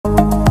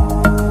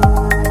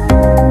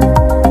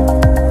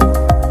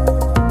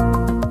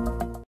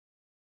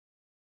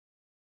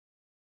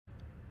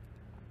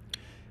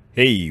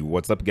Hey,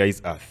 what's up,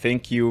 guys?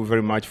 Thank you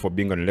very much for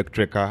being on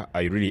Electrica.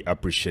 I really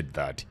appreciate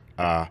that.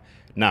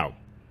 Now,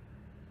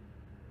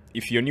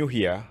 if you're new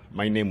here,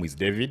 my name is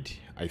David.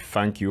 I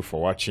thank you for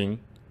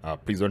watching.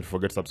 Please don't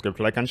forget to subscribe,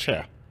 like, and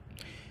share.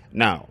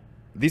 Now,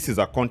 this is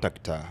a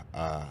contactor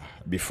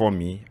before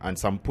me and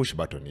some push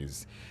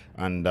buttons.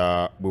 And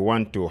we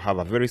want to have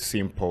a very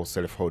simple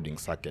self-holding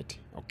circuit,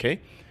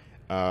 okay?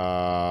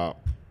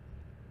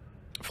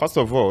 First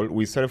of all,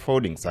 with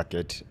self-holding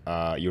circuit,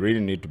 you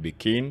really need to be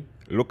keen.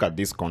 Look at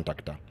this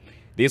contactor.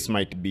 This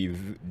might be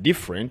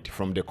different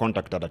from the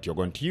contactor that you're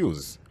going to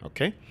use,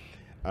 okay?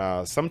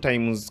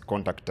 Sometimes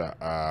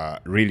contactor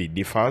really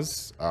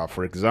differs.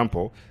 For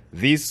example,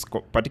 this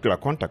particular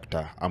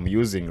contactor I'm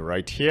using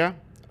right here,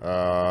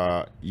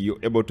 you're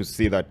able to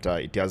see that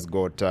it has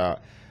got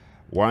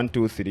 1,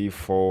 2, 3,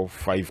 4,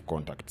 5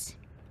 contacts,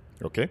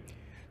 okay?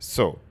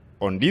 So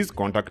on these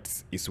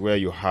contacts is where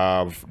you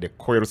have the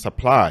coil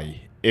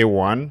supply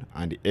A1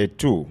 and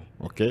A2,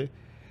 okay?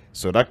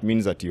 So that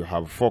means that you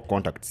have 4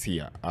 contacts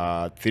here.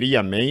 3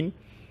 are main.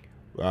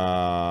 3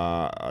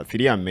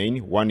 are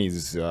main. One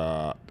is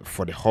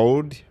for the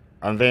hold,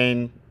 and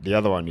then the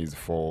other one is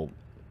for,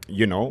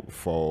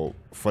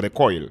 for the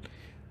coil.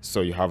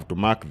 So you have to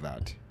mark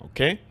that,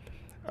 okay?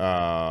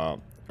 All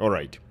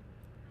right.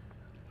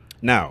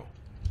 Now,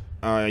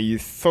 I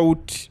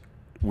thought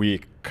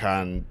we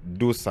can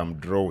do some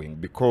drawing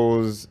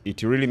because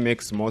it really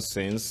makes more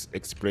sense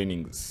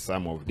explaining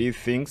some of these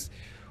things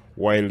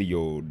while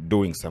you're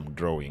doing some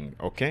drawing,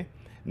 okay?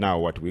 Now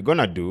what we're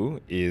gonna do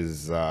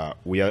is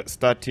we are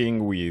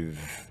starting with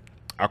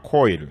a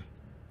coil,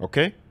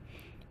 okay?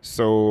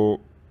 So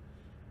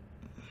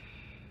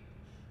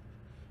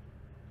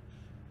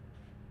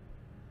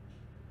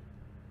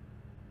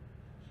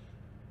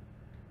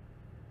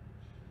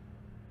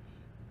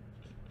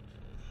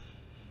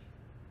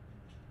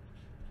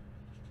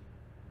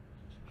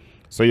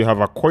you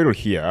have a coil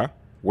here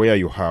where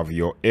you have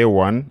your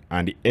A1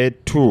 and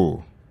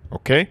A2,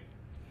 okay?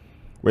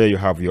 Where you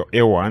have your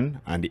A1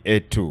 and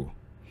A2.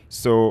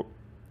 So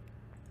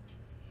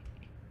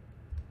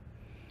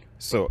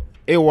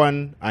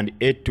A1 and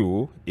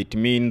A2, it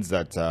means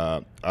that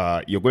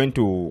you're going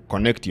to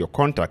connect your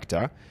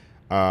contactor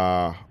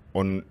you're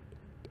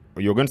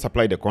going to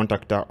supply the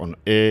contactor on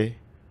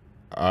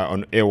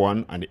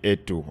A1 and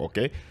A2,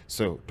 okay?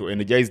 So to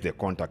energize the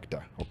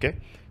contactor, okay?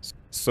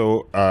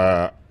 So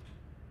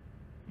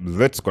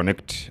let's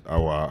connect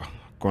our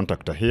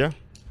contactor here.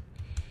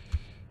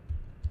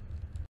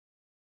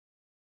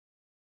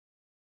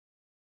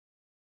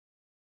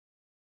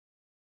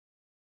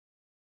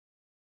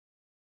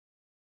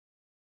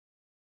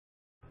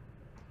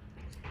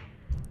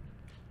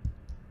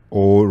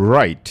 All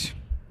right.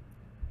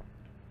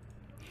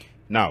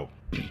 Now,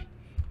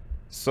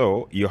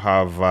 so you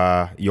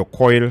have your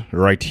coil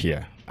right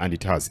here, and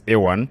it has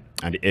A1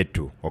 and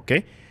A2,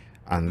 okay?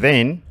 And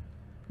then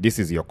this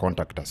is your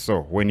contactor.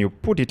 So when you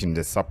put it in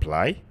the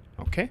supply,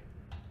 okay,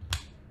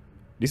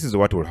 this is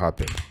what will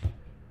happen,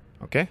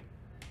 okay?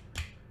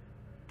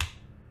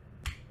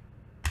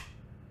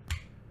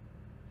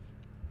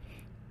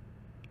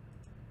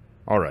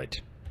 All right.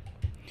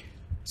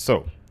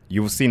 So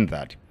you've seen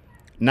that.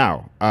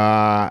 Now,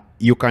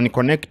 you can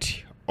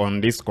connect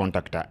on this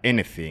contactor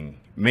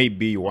anything.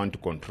 Maybe you want to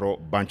control a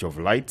bunch of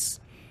lights,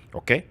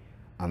 okay?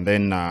 And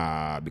then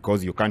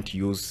because you can't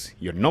use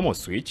your normal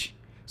switch,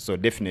 so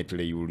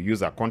definitely you will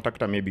use a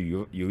contactor. Maybe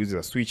you use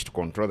a switch to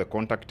control the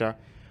contactor,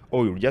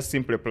 or you just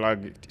simply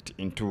plug it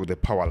into the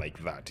power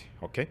like that,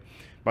 okay?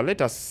 But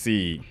let us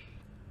see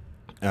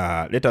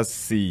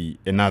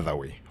another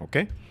way,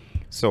 okay?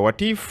 So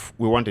what if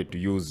we wanted to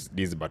use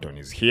this button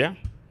is here?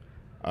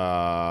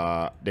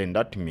 Then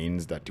that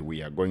means that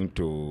we are going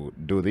to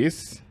do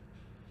this,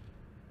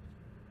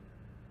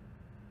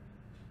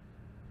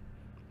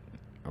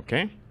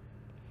 okay?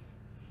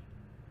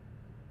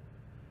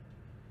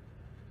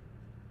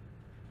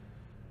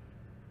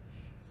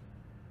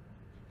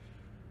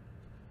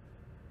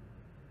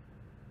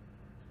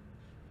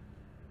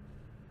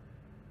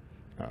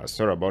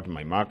 Sorry about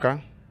my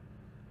marker.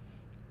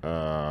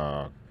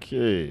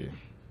 Okay.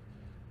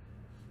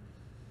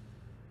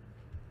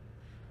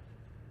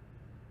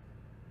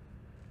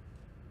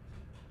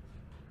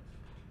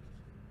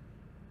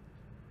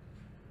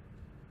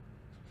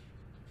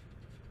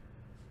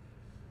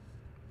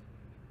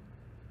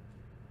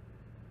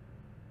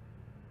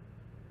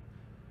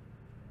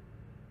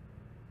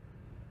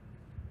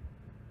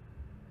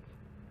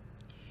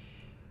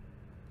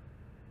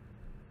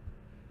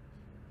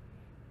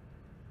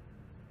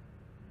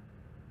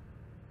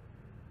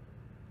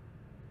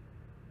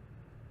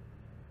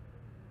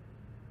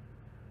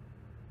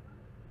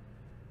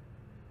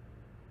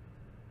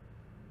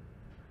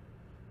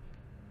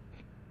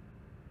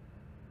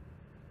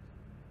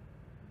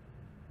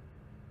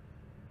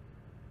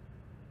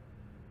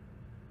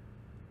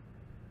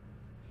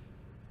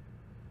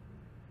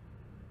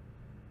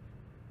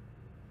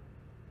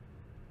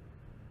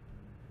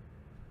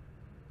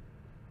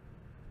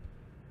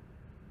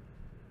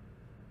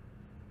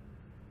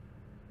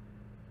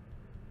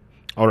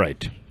 All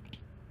right.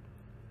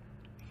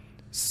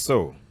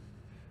 So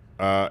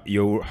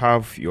you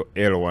have your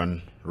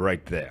L1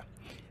 right there.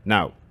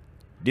 Now,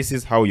 this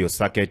is how your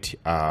circuit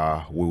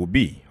will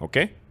be,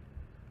 okay?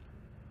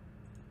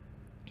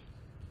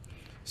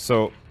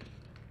 So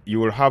you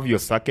will have your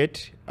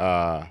circuit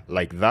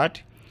like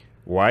that.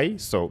 Why?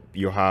 So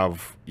you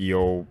have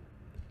your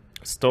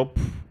stop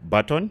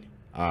button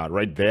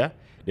right there.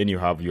 Then you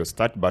have your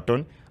start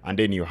button, and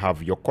then you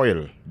have your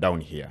coil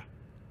down here,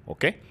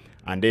 okay?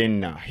 And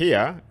then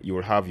here you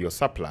will have your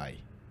supply,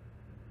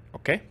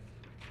 okay?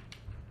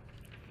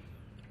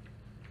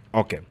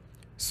 Okay,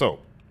 so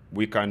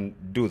we can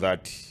do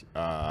that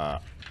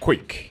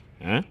quick.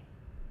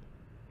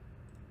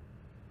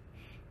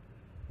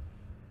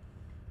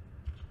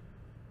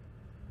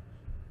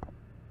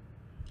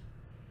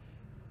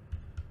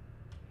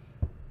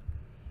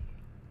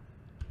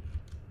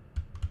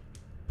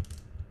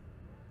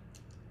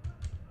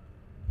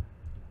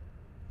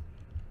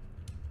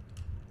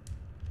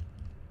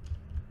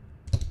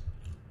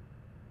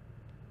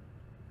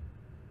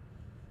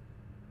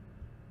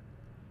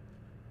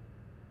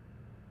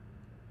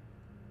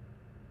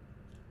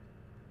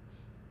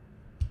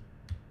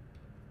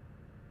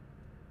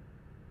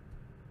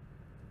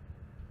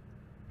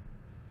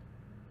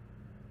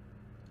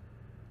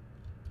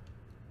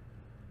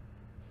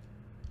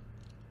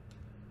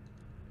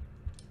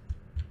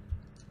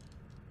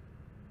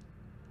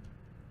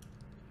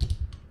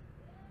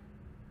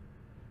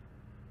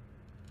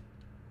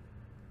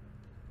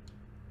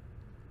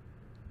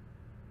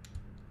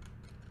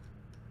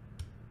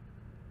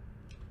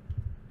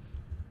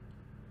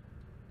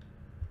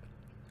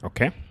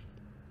 Okay.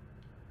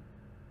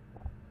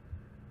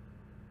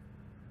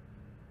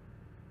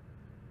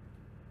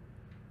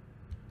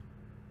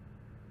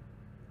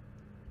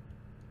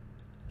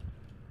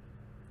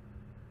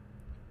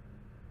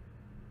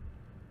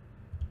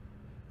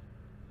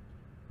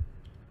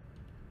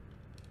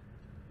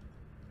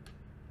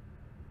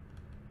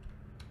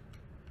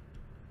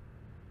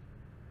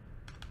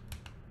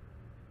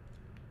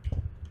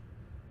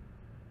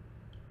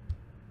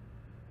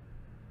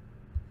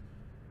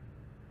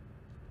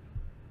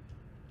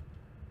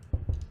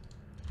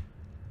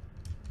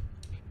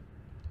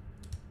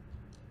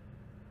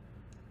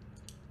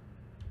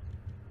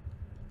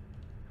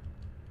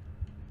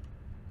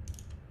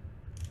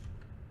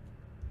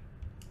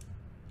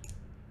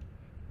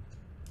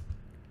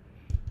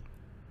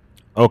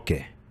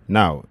 Okay,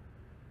 now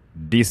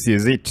this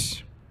is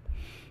it.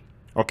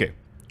 Okay,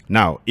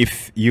 now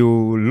if you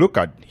look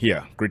at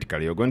here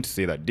critically, you're going to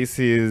see that this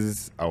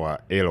is our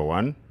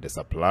L1, the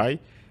supply,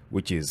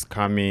 which is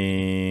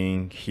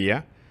coming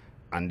here.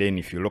 And then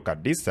if you look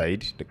at this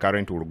side, the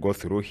current will go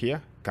through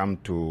here, come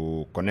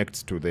to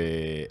connect to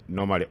the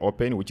normally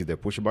open, which is the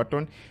push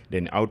button,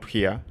 then out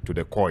here to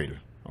the coil,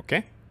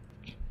 okay?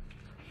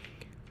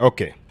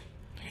 Okay,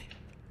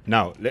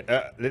 now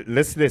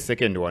let's see the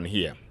second one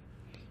here.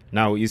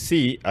 Now you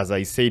see, as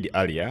I said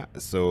earlier,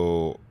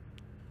 so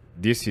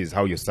this is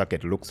how your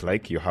circuit looks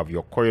like. You have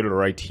your coil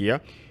right here,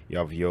 you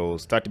have your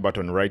start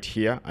button right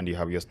here, and you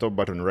have your stop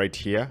button right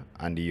here,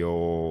 and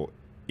your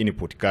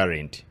input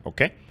current,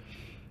 okay?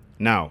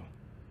 Now,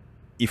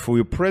 if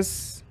we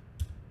press,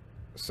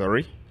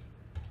 sorry.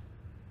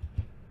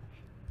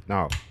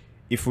 Now,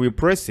 if we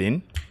press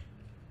in,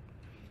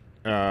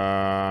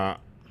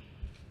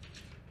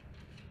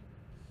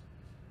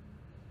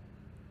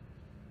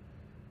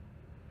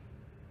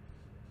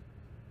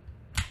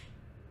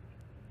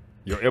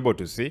 you're able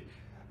to see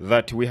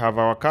that we have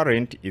our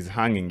current is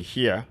hanging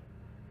here,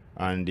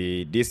 and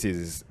this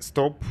is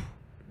stop,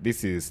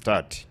 this is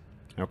start,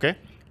 okay,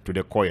 to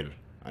the coil,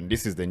 and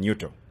this is the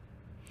neutral.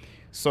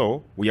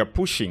 So we are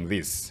pushing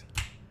this,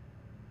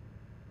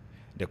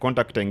 the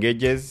contactor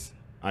engages,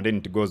 and then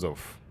it goes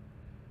off,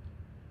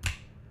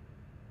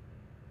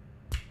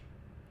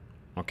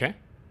 okay?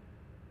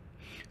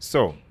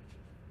 So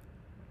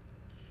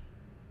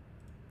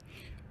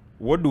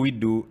what do we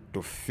do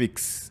to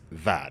fix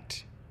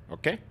that?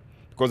 Okay,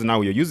 because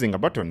now you're using a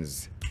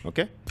buttons,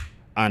 okay,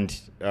 and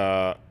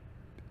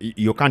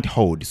you can't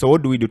hold. So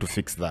what do we do to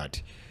fix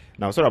that?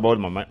 Now, sorry about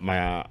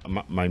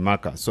my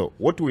marker. So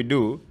what we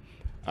do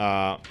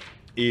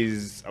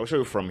is, I'll show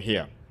you from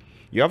here.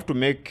 You have to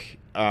make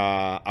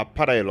a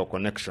parallel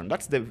connection.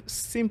 That's the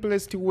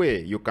simplest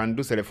way you can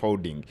do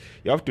self-holding.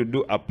 You have to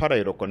do a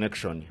parallel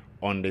connection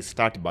on the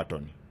start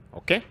button,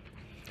 okay?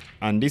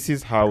 And this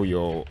is how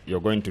you're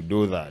going to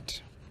do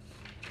that.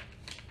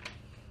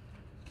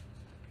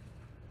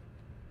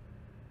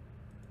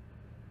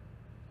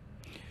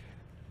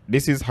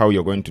 This is how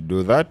you're going to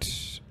do that.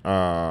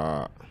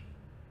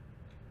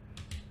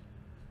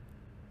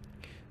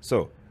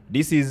 So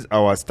this is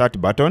our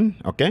start button,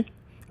 okay?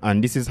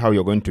 And this is how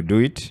you're going to do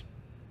it.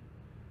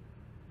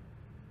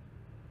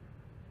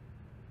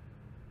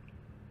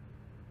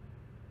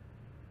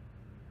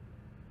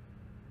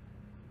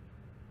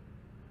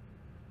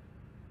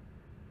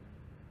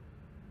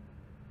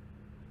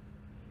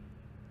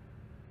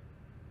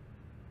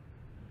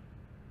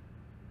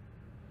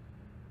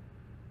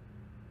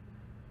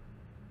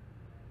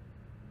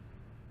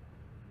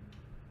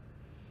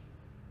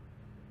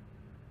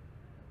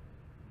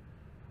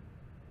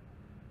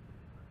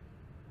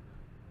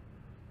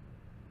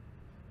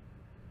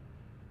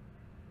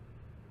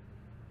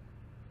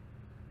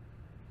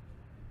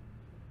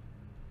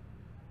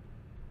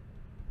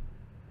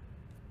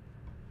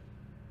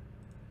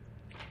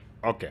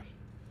 Okay,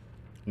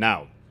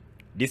 now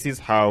this is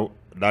how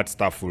that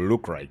stuff will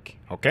look like.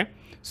 Okay,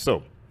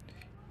 so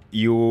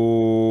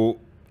you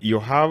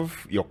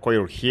have your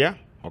coil here,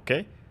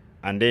 okay,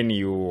 and then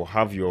you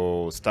have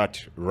your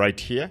start right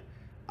here,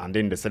 and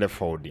then the self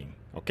holding,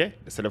 okay,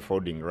 the self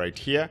holding right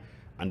here,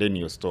 and then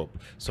your stop.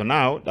 So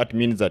now that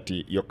means that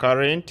your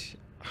current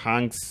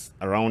hangs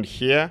around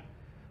here,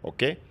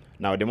 okay.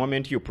 Now the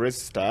moment you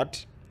press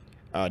start,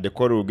 the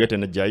coil will get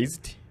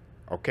energized,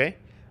 okay,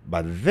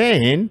 but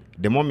then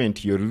the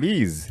moment you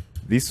release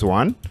this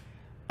one,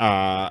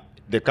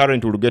 the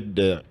current will get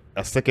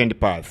a second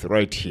path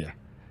right here.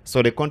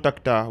 So the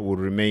contactor will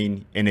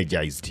remain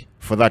energized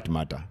for that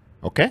matter,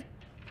 okay?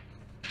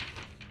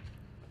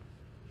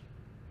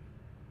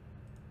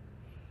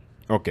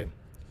 Okay,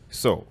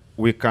 so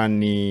we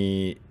can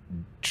do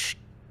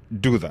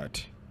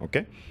that,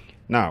 okay?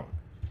 Now,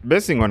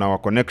 basing on our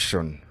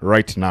connection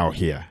right now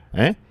here,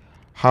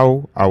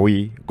 how are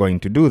we going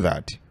to do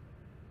that?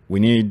 We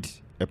need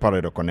a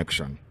parallel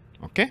connection,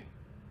 okay?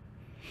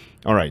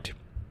 All right.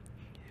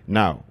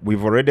 Now,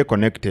 we've already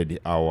connected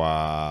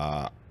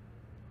our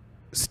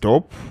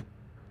stop,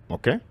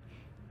 okay?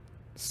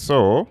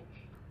 So,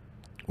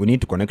 we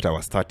need to connect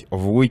our start,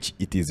 of which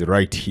it is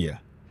right here.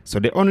 So,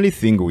 the only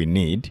thing we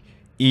need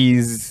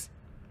is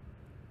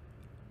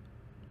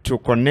to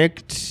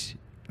connect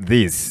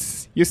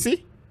this, you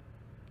see,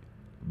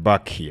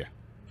 back here.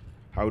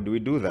 How do we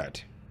do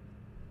that?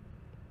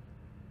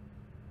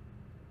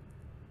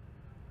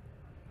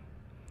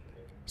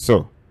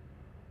 So,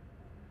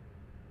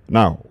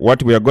 now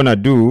what we are gonna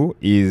do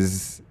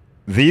is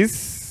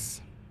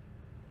this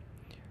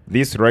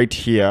right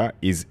here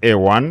is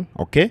A1,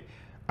 okay,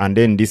 and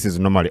then this is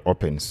normally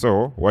open.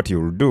 So what you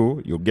will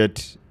do, you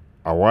get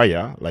a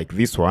wire like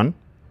this one,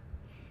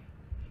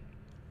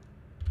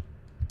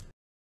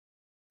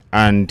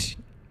 and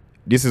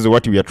this is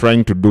what we are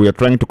trying to do. We are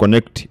trying to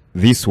connect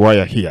this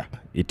wire here.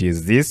 It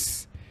is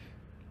this,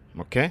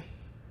 okay.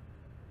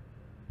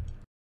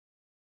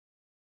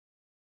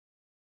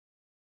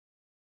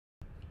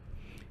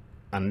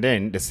 And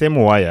then the same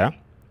wire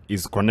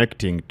is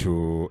connecting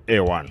to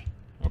A1,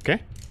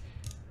 okay.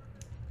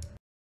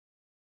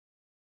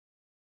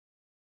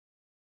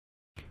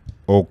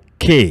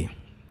 Okay.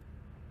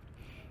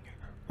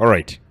 All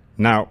right.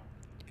 Now,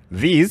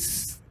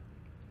 this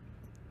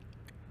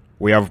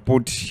we have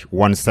put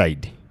one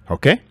side,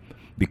 okay,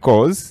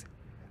 because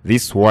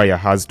this wire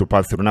has to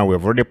pass through. Now we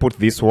have already put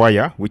this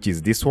wire, which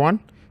is this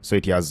one, so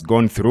it has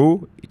gone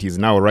through. It is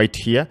now right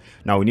here.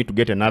 Now we need to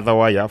get another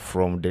wire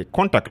from the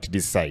contact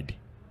this side,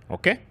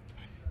 okay.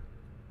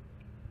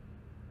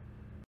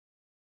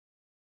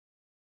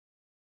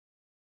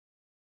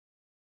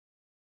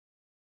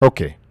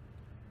 Okay,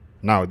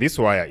 now this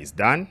wire is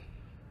done.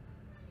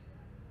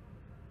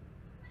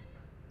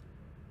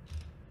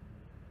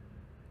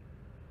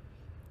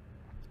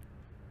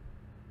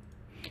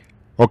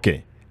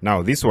 Okay,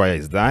 now this wire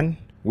is done,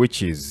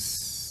 which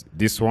is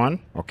this one,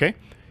 okay.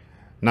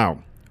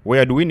 Now,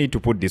 where do we need to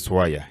put this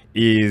wire?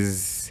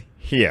 Is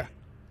here,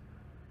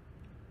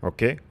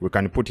 okay. We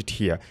can put it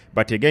here,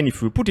 but again,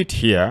 if we put it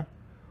here,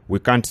 we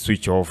can't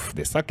switch off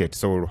the circuit,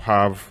 so we'll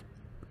have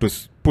to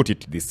put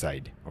it this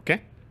side,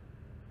 okay.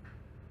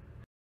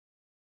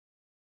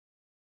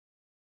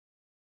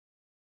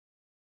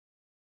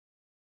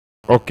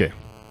 Okay,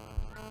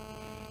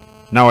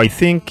 now I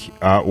think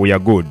we are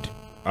good.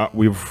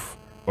 We've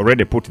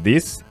already put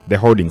this, the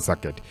holding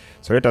circuit.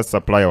 So let us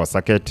supply our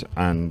circuit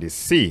and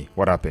see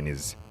what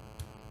happens.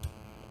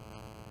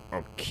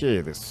 Okay,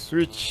 the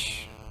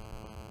switch.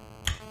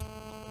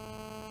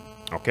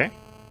 Okay.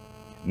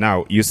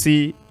 Now you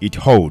see it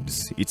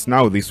holds. It's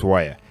now this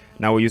wire.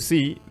 Now you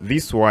see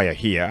this wire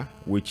here,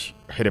 which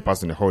had a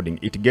person holding,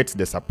 it gets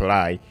the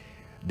supply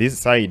this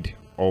side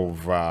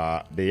of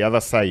the other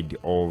side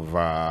of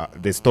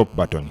the stop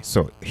button.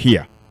 So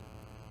here,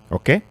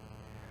 okay.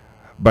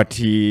 But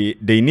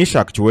the initial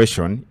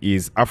actuation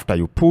is after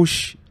you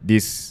push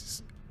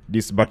this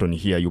button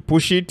here. You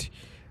push it,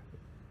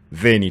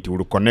 then it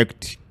will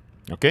connect,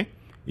 okay?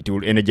 It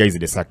will energize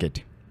the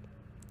circuit,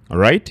 all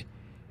right?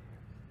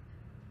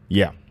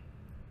 Yeah.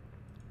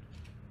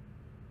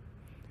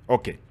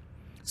 Okay,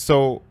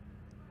 so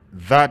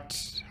that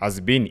has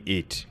been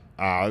it.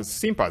 As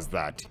simple as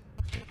that,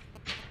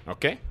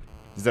 okay?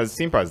 It's as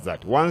simple as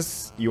that.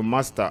 Once you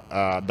master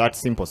that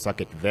simple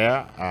circuit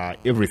there,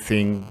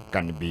 everything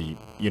can be,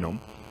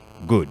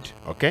 good,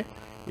 okay?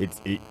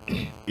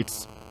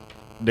 It's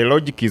the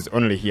logic is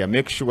only here.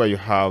 Make sure you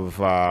have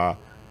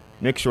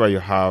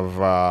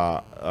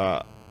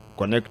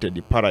connected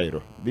the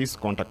parallel, this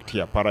contact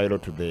here parallel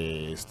to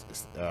the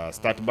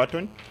start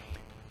button,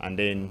 and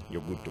then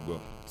you're good to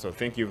go. So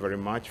thank you very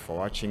much for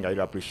watching. I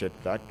really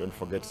appreciate that. Don't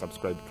forget to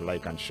subscribe, to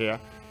like and share.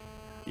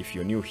 If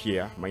you're new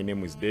here, my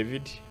name is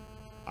David.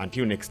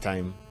 Until next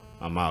time,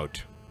 I'm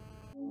out.